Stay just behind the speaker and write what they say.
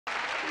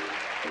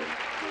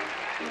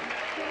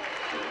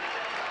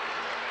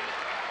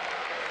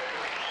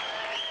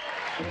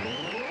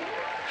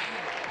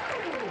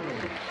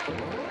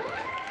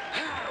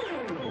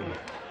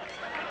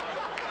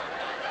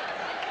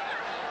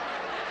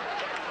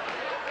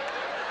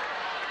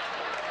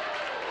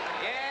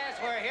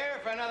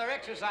Another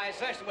exercise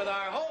session with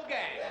our whole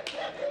gang,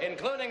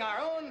 including our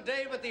own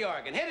Dave at the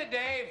organ. Hit it,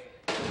 Dave.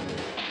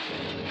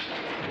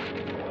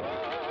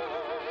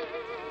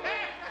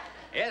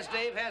 Yes,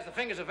 Dave has the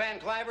fingers of Van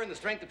Cliver and the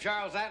strength of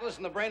Charles Atlas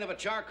and the brain of a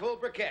charcoal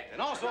briquette.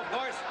 And also, of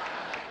course,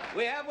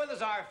 we have with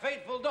us our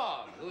faithful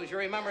dog, who, as you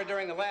remember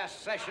during the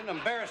last session,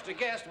 embarrassed a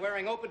guest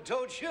wearing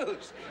open-toed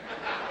shoes.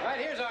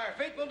 Right, here's our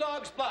faithful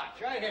dog, Spot,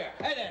 right here.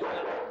 Hey there.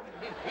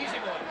 Easy,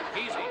 boy.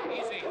 Easy,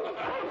 easy.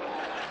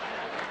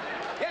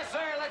 Yes, sir,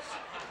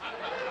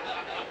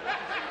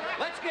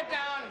 let's get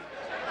down.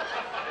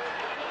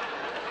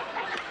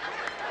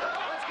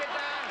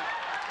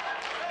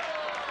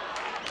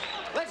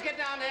 Let's get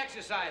down to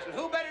exercise. And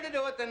who better to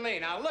do it than me?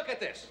 Now, look at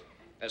this.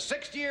 A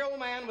 60-year-old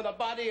man with a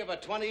body of a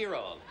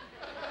 20-year-old.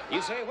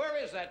 You say, where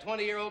is that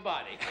 20-year-old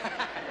body?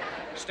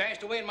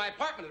 Stashed away in my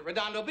apartment at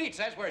Redondo Beach.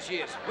 That's where she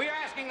is. We are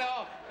asking,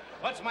 though,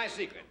 what's my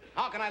secret?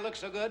 How can I look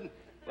so good?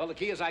 Well, the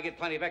key is I get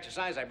plenty of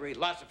exercise. I breathe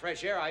lots of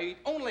fresh air. I eat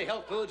only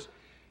health foods.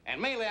 And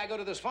mainly, I go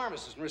to this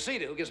pharmacist in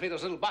Reseda who gives me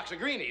those little box of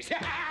greenies. Wow!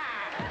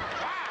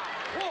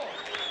 Whoa!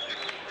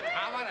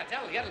 I want to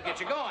tell you, it'll get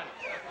you going.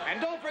 And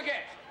don't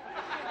forget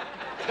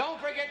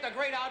the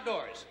great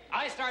outdoors.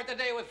 I start the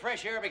day with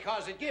fresh air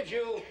because it gives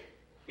you,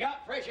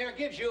 fresh air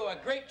gives you a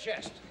great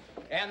chest.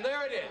 And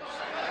there it is.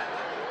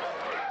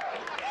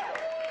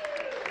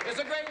 It's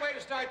a great way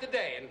to start the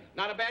day, and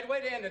not a bad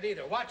way to end it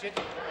either. Watch it.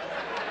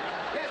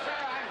 Yes, sir,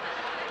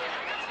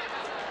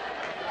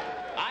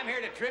 I'm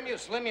here to trim you,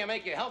 slim you,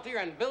 make you healthier,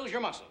 and build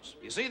your muscles.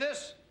 You see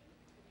this?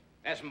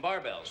 That's some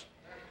barbells.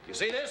 You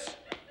see this?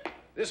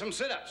 This some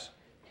sit-ups.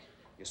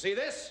 You see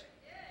this?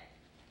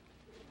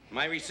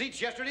 My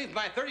receipts yesterday for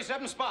my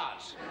 37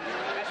 spas.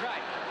 That's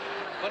right.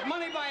 But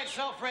money by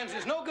itself, friends,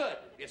 is no good.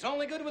 It's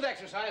only good with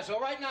exercise, so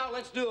right now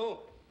let's do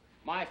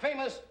my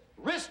famous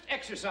wrist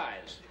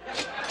exercise.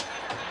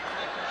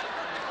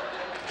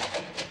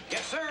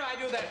 Yes, sir, I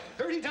do that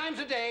 30 times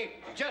a day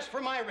just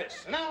for my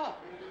wrists. Now,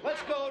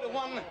 let's go to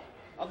one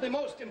of the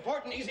most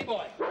important, easy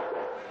boy.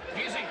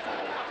 Easy.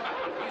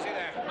 Easy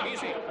there.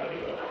 Easy.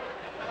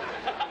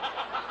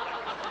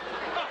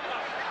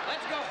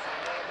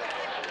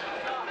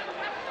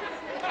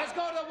 Let's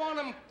go to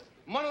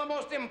one of the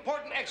most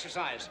important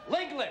exercises,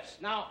 leg lifts.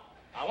 Now,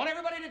 I want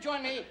everybody to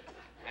join me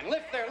and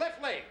lift their left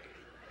leg,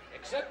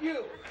 except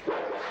you. By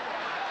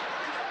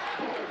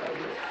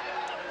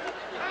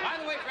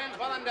the way, friends,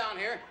 while I'm down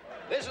here,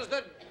 this is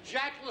the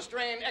Jack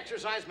LaStrain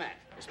exercise mat.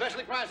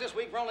 Especially priced this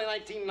week for only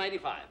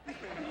 $19.95.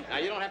 Now,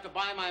 you don't have to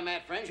buy my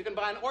mat, friends. You can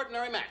buy an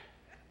ordinary mat.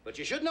 But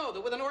you should know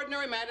that with an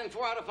ordinary mat, in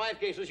 4 out of 5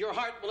 cases, your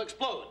heart will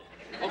explode.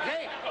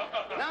 Okay?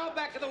 Now,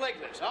 back to the leg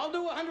lifts. I'll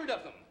do 100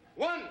 of them.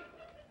 1,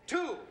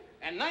 2,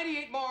 and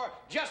 98 more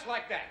just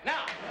like that.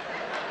 Now,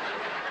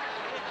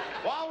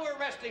 while we're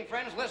resting,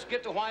 friends, let's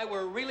get to why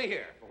we're really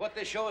here, for what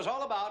this show is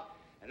all about,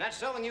 and that's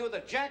selling you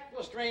the Jack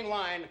LaStrain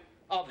line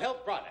of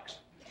health products.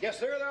 Yes,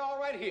 sir, they're all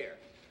right here.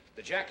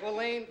 The Jack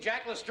LaStrain.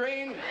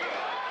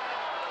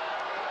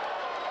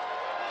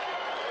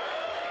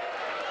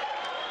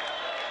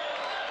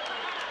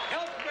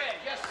 Health bread.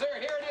 Yes, sir,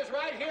 here it is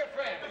right here,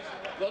 friends.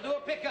 We'll do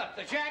a pickup.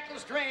 The Jack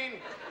LaStrain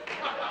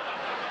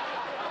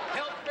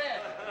health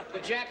bread. The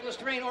Jack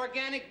LaStrain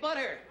organic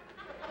butter.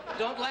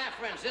 Don't laugh,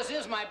 friends. This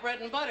is my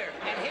bread and butter.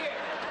 And here,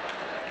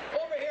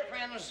 over here,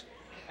 friends,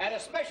 at a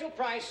special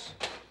price,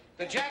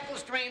 the Jack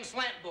LaStrain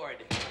slant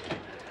board.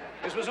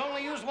 This was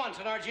only used once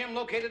in our gym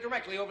located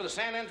directly over the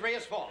San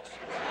Andreas Falls.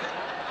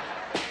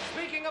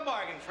 Speaking of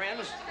bargain,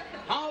 friends,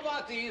 how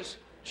about these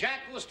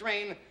Jack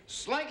LaStrain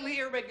slightly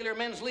irregular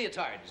men's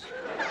leotards?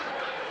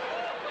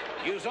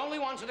 Used only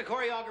once at the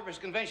Choreographers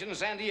Convention in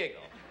San Diego.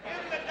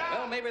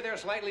 Well, maybe they're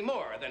slightly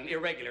more than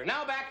irregular.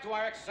 Now back to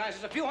our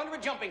exercises, a few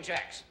hundred jumping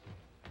jacks.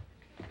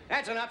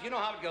 That's enough, you know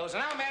how it goes.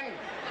 And now, men,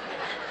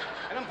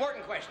 an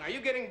important question. Are you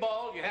getting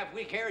bald? You have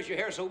weak hair? Is your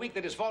hair so weak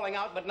that it's falling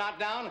out but not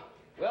down?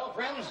 Well,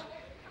 friends,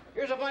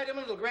 here's a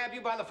vitamin that'll grab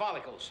you by the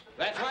follicles.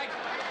 That's right.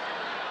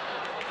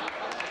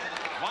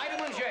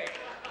 Vitamin J.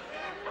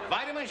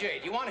 Vitamin J.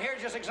 Do you want hair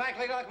just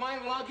exactly like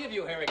mine? Well, I'll give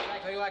you hair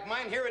exactly like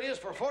mine. Here it is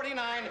for $49.95.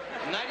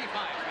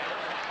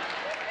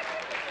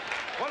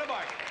 What a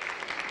bargain.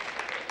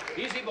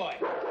 Easy boy.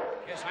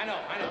 Yes, I know.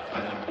 Friends,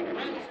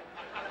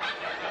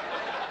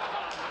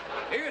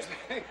 here's the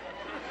thing.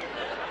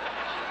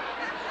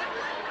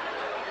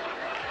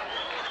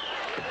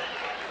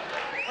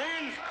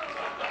 Friends,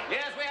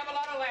 yes, we have a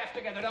lot of laughs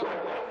together, don't we?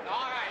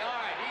 All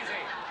right,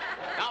 easy.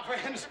 Now,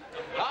 friends,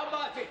 how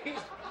about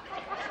these?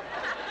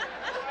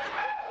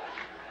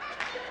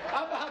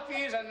 How about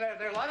these? And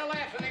there are a lot of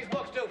laughs in these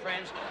books, too,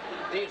 friends.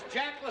 These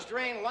Jack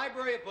LaStrain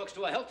library of books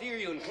to a healthier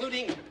you,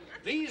 including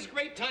these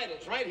great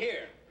titles right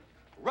here.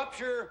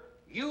 Rupture,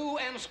 You,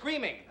 and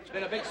Screaming. It's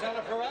been a big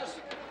seller for us.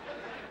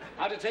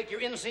 How to take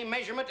your inseam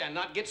measurement and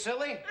not get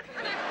silly.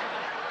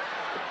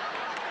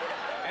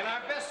 And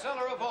our best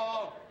seller of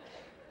all,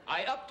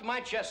 I upped my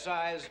chest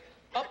size,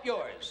 up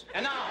yours.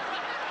 And now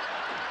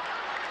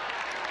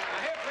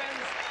here,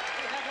 friends,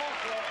 we have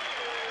also...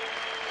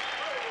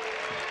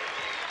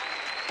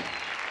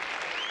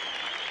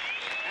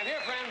 And here,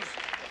 friends,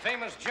 the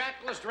famous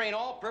Jack LaStrain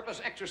all-purpose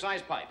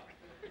exercise pipe.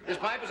 This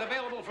pipe is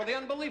available for the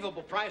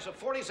unbelievable price of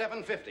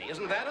 $47.50.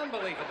 Isn't that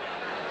unbelievable?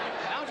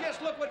 Now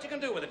just look what you can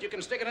do with it. You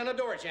can stick it in a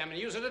door jamb and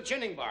use it as a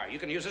chinning bar. You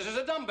can use it as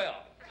a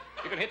dumbbell.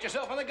 You can hit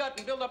yourself in the gut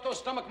and build up those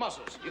stomach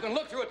muscles. You can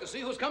look through it to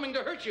see who's coming to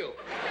hurt you.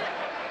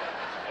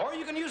 Or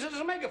you can use it as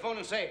a megaphone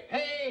and say,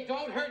 "Hey,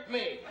 don't hurt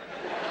me."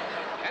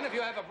 And if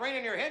you have a brain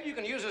in your head, you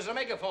can use it as a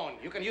megaphone.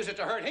 You can use it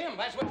to hurt him.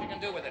 That's what you can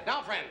do with it.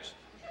 Now, friends,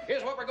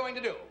 here's what we're going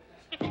to do.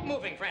 Keep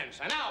moving, friends.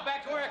 And now,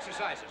 back to our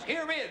exercises.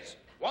 Here is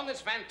one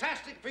that's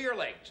fantastic for your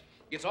legs.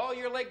 It's all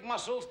your leg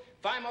muscles,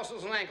 thigh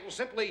muscles, and ankles.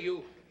 Simply,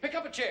 you pick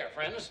up a chair,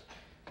 friends,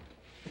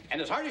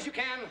 and as hard as you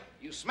can,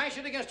 you smash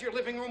it against your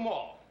living room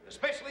wall,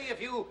 especially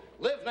if you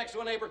live next to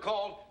a neighbor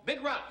called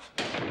Big Ralph.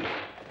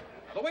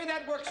 The way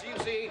that works, you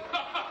see,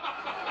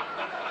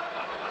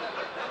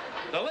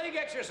 the leg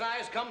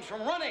exercise comes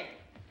from running.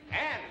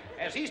 And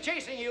as he's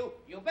chasing you,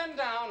 you bend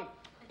down,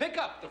 pick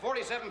up the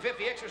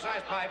 $47.50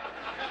 exercise pipe,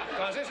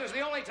 because this is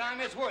the only time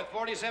it's worth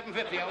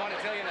 $47.50, I want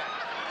to tell you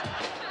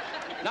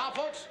that. Now,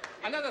 folks,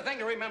 another thing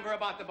to remember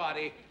about the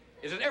body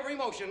is that every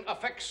motion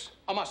affects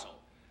a muscle.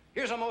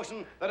 Here's a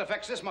motion that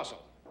affects this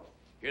muscle.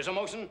 Here's a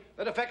motion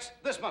that affects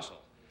this muscle.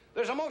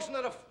 There's a motion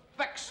that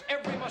affects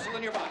every muscle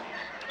in your body.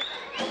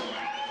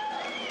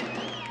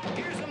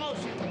 Here's a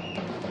motion.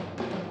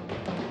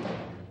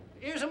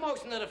 Here's a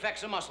motion that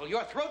affects a muscle,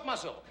 your throat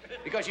muscle,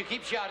 because you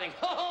keep shouting,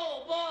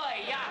 "Oh,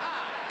 boy,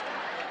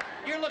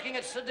 yaha!" You're looking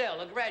at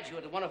Sidell, a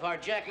graduate of one of our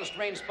Jack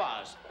LaStrain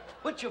spas.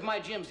 Which of my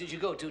gyms did you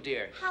go to,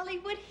 dear?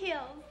 Hollywood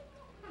Hills.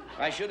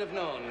 I should have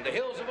known. The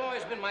hills have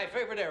always been my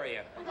favorite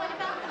area. What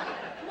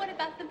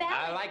about the valley?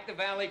 I like the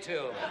valley,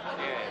 too.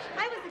 Yes.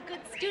 I was a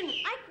good student.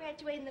 I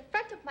graduated in the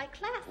front of my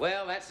class.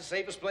 Well, that's the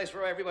safest place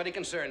for everybody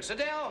concerned.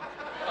 Sidell,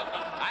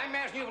 I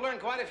imagine you've learned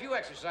quite a few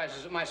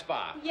exercises at my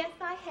spa. Yes,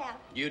 I have.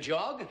 You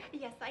jog?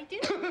 Yes, I do.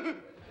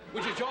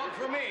 Would you jog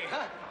for me,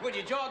 huh? Would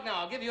you jog now?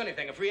 I'll give you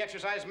anything. A free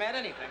exercise mat,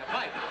 anything. A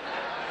pipe.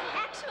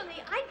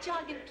 Actually, I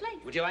jog in place.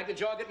 Would you like to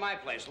jog at my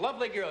place?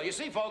 Lovely girl. You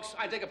see, folks,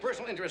 I take a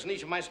personal interest in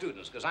each of my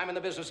students because I'm in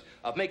the business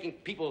of making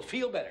people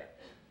feel better.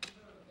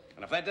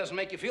 And if that doesn't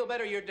make you feel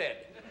better, you're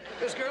dead.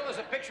 This girl is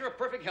a picture of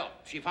perfect health.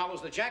 She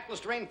follows the Jack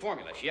LaStrain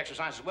formula. She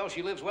exercises well,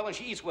 she lives well, and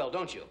she eats well,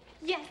 don't you?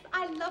 Yes,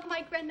 I love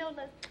my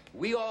granolas.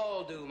 We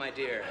all do, my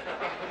dear.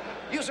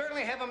 You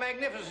certainly have a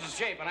magnificent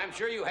shape, and I'm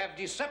sure you have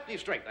deceptive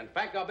strength. In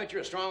fact, I'll bet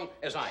you're as strong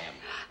as I am.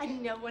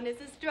 And no one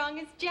is as strong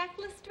as Jack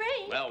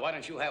LaStrain. Well, why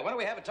don't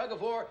we have a tug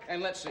of war,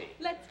 and let's see.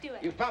 Let's do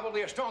it. You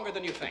probably are stronger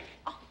than you think.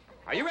 Oh.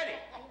 Are you ready?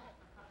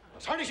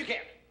 As hard as you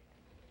can.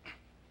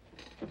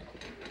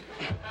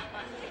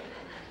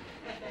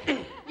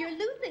 You're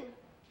losing.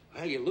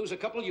 Well, you lose a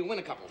couple, you win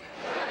a couple.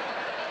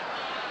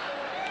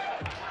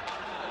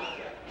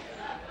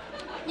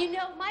 You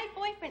know, my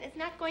boyfriend is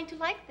not going to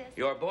like this.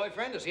 Your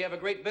boyfriend? Does he have a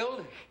great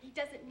build? He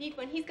doesn't need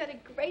one. He's got a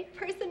great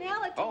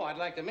personality. Oh, I'd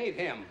like to meet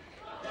him.